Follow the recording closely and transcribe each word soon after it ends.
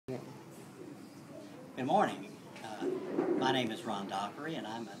Good morning. My name is Ron Dockery, and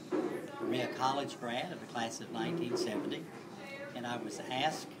I'm a Berea College grad of the class of 1970. And I was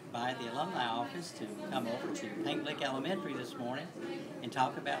asked by the alumni office to come over to Paint Lick Elementary this morning and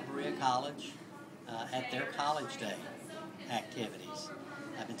talk about Berea College at their College Day activities.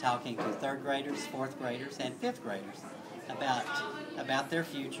 I've been talking to third graders, fourth graders, and fifth graders about their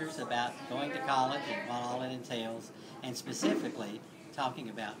futures, about going to college and what all it entails, and specifically talking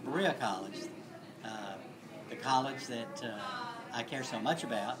about Berea College, the college that I care so much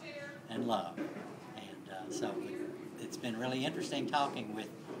about and love. And so it's been really interesting talking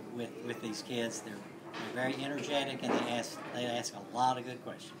with these kids. They're very energetic, and they ask a lot of good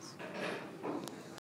questions.